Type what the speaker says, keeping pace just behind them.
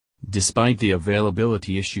Despite the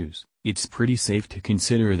availability issues, it's pretty safe to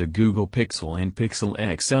consider the Google Pixel and Pixel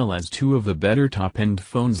XL as two of the better top-end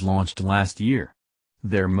phones launched last year.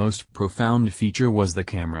 Their most profound feature was the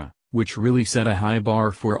camera, which really set a high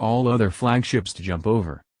bar for all other flagships to jump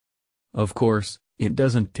over. Of course, it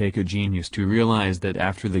doesn't take a genius to realize that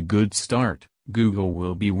after the good start, Google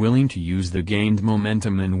will be willing to use the gained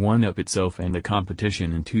momentum and one-up itself and the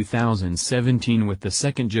competition in 2017 with the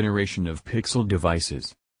second generation of Pixel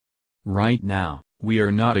devices. Right now, we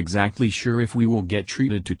are not exactly sure if we will get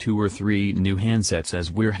treated to 2 or 3 new handsets,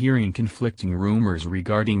 as we're hearing conflicting rumors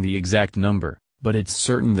regarding the exact number, but it's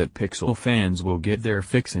certain that Pixel fans will get their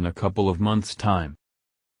fix in a couple of months' time.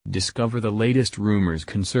 Discover the latest rumors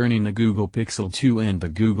concerning the Google Pixel 2 and the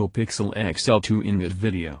Google Pixel XL2 in this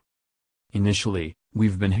video. Initially,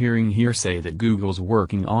 we've been hearing hearsay that Google's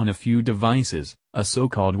working on a few devices, a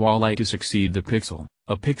so-called walleye to succeed the Pixel,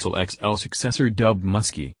 a Pixel XL successor dubbed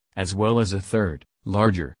Muskie, as well as a third,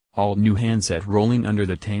 larger, all-new handset rolling under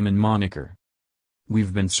the Tayman moniker.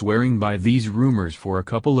 We've been swearing by these rumors for a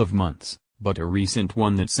couple of months, but a recent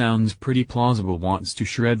one that sounds pretty plausible wants to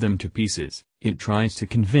shred them to pieces. It tries to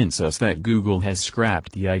convince us that Google has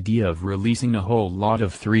scrapped the idea of releasing a whole lot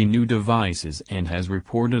of 3 new devices and has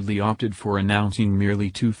reportedly opted for announcing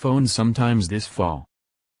merely 2 phones sometimes this fall.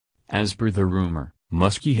 As per the rumor,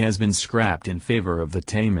 Muskie has been scrapped in favor of the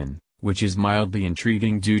Tayman, which is mildly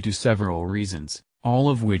intriguing due to several reasons, all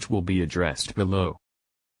of which will be addressed below.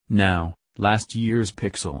 Now, last year's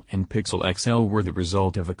Pixel and Pixel XL were the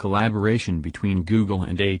result of a collaboration between Google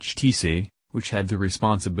and HTC, which had the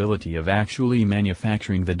responsibility of actually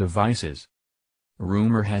manufacturing the devices.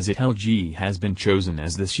 Rumor has it LG has been chosen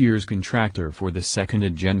as this year's contractor for the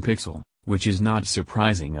second-gen Pixel, which is not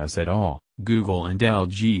surprising us at all. Google and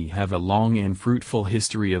LG have a long and fruitful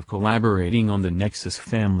history of collaborating on the Nexus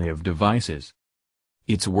family of devices.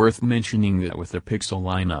 It's worth mentioning that with the Pixel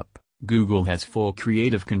lineup, Google has full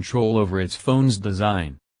creative control over its phone's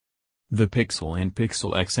design. The Pixel and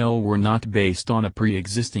Pixel XL were not based on a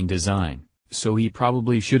pre-existing design, so he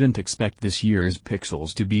probably shouldn't expect this year's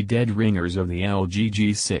Pixels to be dead ringers of the LG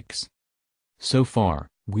G6. So far,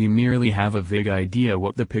 we merely have a vague idea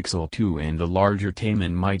what the Pixel 2 and the larger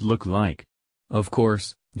Tayman might look like. Of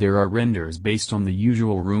course, there are renders based on the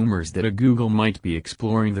usual rumors that Google might be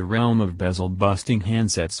exploring the realm of bezel-busting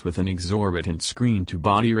handsets with an exorbitant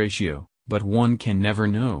screen-to-body ratio, but one can never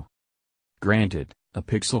know. Granted, a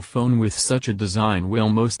Pixel phone with such a design will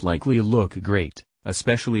most likely look great,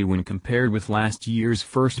 especially when compared with last year's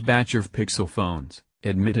first batch of Pixel phones.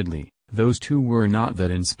 Admittedly, those two were not that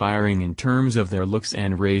inspiring in terms of their looks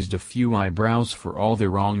and raised a few eyebrows for all the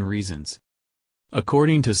wrong reasons.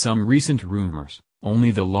 According to some recent rumors,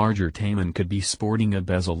 only the larger Tayman could be sporting a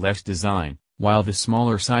bezel-less design, while the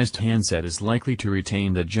smaller-sized handset is likely to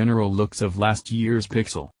retain the general looks of last year's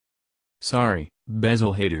Pixel. Sorry,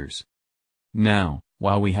 bezel haters. Now,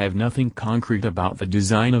 while we have nothing concrete about the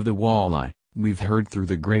design of the walleye, we've heard through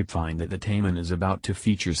the grapevine that the Tayman is about to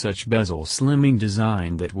feature such bezel slimming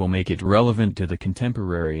design that will make it relevant to the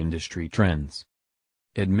contemporary industry trends.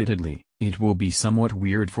 Admittedly, it will be somewhat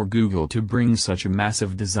weird for Google to bring such a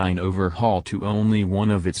massive design overhaul to only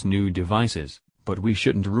one of its new devices, but we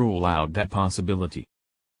shouldn't rule out that possibility.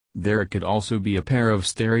 There could also be a pair of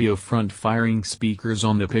stereo front-firing speakers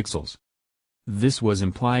on the Pixels. This was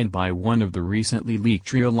implied by one of the recently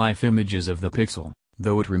leaked real-life images of the Pixel,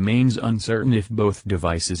 though it remains uncertain if both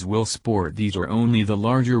devices will sport these or only the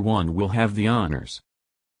larger one will have the honors.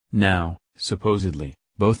 Now, supposedly,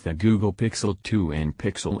 both the Google Pixel 2 and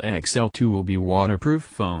Pixel XL2 will be waterproof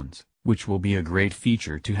phones, which will be a great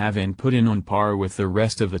feature to have and put in on par with the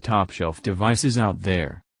rest of the top-shelf devices out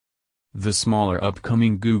there. The smaller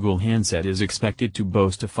upcoming Google handset is expected to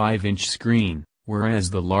boast a 5-inch screen,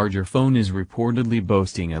 whereas the larger phone is reportedly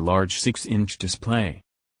boasting a large 6-inch display.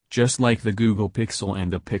 Just like the Google Pixel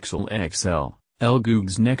and the Pixel XL,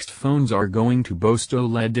 Google's next phones are going to boast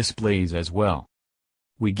OLED displays as well.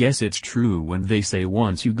 We guess it's true when they say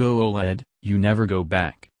once you go OLED, you never go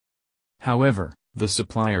back. However, the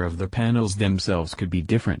supplier of the panels themselves could be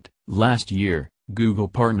different. Last year, Google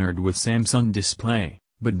partnered with Samsung Display,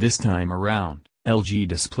 but this time around, LG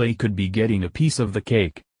Display could be getting a piece of the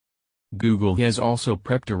cake. Google has also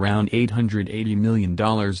prepped around $880 million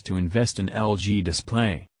to invest in LG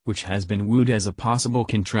Display, which has been wooed as a possible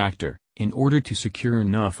contractor, in order to secure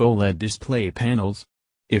enough OLED display panels.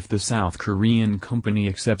 If the South Korean company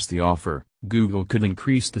accepts the offer, Google could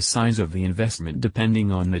increase the size of the investment depending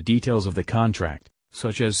on the details of the contract,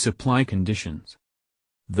 such as supply conditions.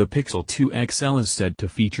 The Pixel 2 XL is said to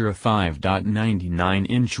feature a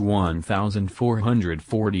 5.99-inch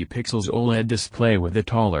 1440 pixels OLED display with a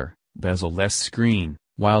taller, bezel-less screen,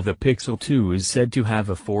 while the Pixel 2 is said to have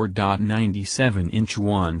a 4.97-inch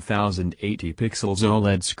 1080 pixels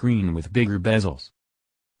OLED screen with bigger bezels.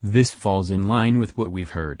 This falls in line with what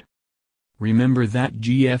we've heard. Remember that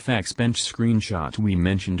GFX bench screenshot we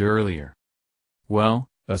mentioned earlier? Well,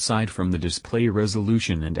 aside from the display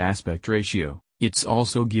resolution and aspect ratio, it's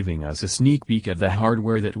also giving us a sneak peek at the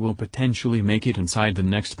hardware that will potentially make it inside the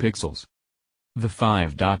next Pixels. The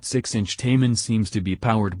 5.6-inch Taman seems to be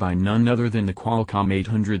powered by none other than the Qualcomm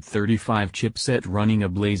 835 chipset running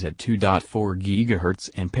ablaze at 2.4 GHz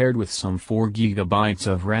and paired with some 4 GB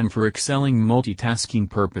of RAM for excelling multitasking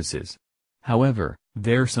purposes. However,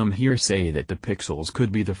 there's some hearsay that the Pixels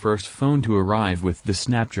could be the first phone to arrive with the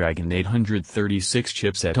Snapdragon 836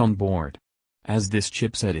 chipset on board. As this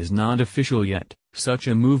chipset is not official yet, such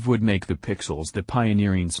a move would make the Pixels the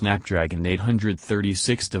pioneering Snapdragon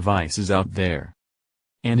 836 devices out there.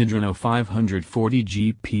 An Adreno 540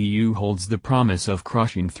 GPU holds the promise of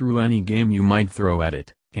crushing through any game you might throw at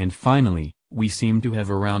it, and finally, we seem to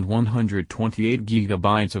have around 128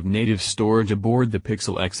 GB of native storage aboard the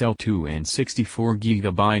Pixel XL2 and 64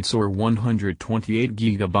 GB or 128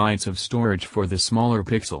 GB of storage for the smaller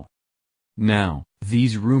Pixel. Now,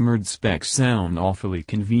 these rumored specs sound awfully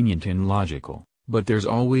convenient and logical, but there's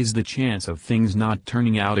always the chance of things not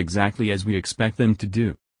turning out exactly as we expect them to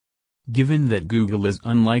do. Given that Google is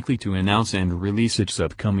unlikely to announce and release its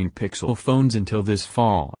upcoming Pixel phones until this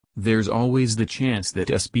fall, there's always the chance that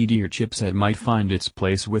a speedier chipset might find its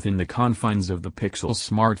place within the confines of the Pixel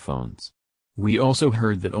smartphones. We also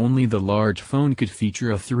heard that only the large phone could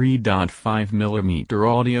feature a 3.5mm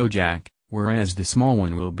audio jack, whereas the small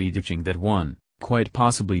one will be ditching that one, quite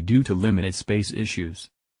possibly due to limited space issues.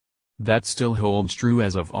 That still holds true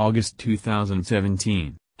as of August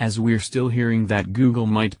 2017, as we're still hearing that Google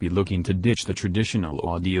might be looking to ditch the traditional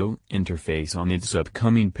audio interface on its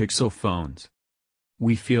upcoming Pixel phones.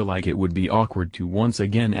 We feel like it would be awkward to once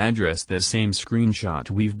again address the same screenshot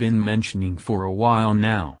we've been mentioning for a while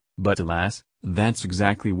now, but alas, that's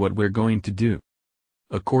exactly what we're going to do.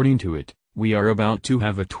 According to it, we are about to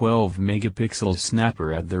have a 12-megapixel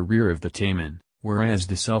snapper at the rear of the Taman, whereas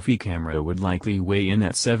the selfie camera would likely weigh in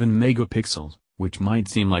at 7 megapixels, which might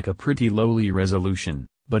seem like a pretty lowly resolution,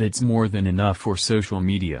 but it's more than enough for social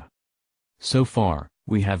media. So far,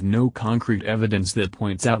 we have no concrete evidence that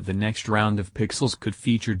points out the next round of Pixels could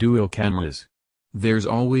feature dual cameras. There's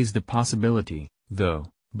always the possibility, though,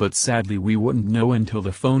 but sadly we wouldn't know until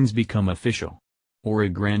the phones become official. Or a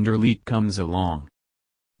grander leak comes along.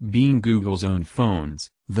 Being Google's own phones,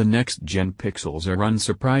 the next-gen Pixels are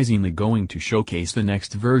unsurprisingly going to showcase the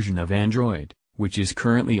next version of Android, which is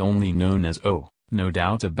currently only known as O, no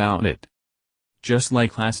doubt about it. Just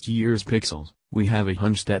like last year's Pixels, we have a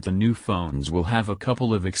hunch that the new phones will have a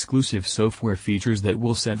couple of exclusive software features that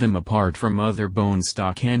will set them apart from other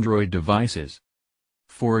bone-stock Android devices.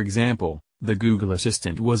 For example, the Google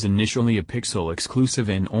Assistant was initially a Pixel exclusive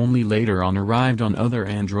and only later on arrived on other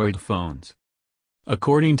Android phones.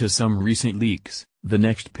 According to some recent leaks, the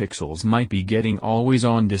next Pixels might be getting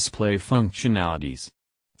always-on display functionalities.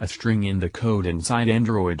 A string in the code inside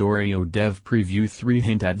Android Oreo Dev Preview 3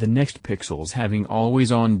 hint at the next Pixels having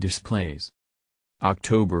always-on displays.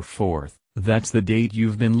 October 4th, that's the date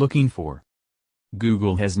you've been looking for.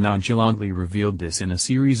 Google has nonchalantly revealed this in a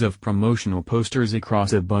series of promotional posters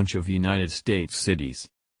across a bunch of United States cities.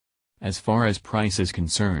 As far as price is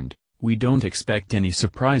concerned, we don't expect any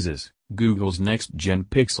surprises. Google's next-gen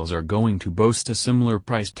Pixels are going to boast a similar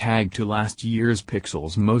price tag to last year's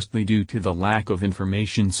Pixels, mostly due to the lack of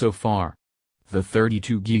information so far. The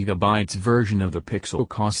 32GB version of the Pixel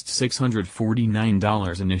costs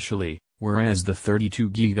 $649 initially, whereas the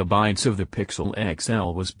 32GB of the Pixel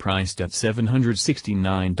XL was priced at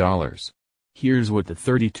 $769. Here's what the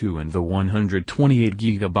 32 and the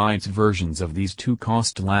 128GB versions of these two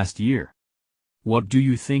cost last year. What do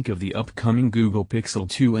you think of the upcoming Google Pixel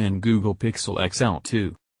 2 and Google Pixel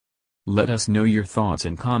XL2? Let us know your thoughts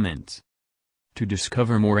and comments. To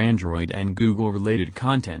discover more Android and Google-related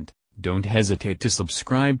content, don't hesitate to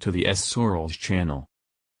subscribe to the S Sorrels channel.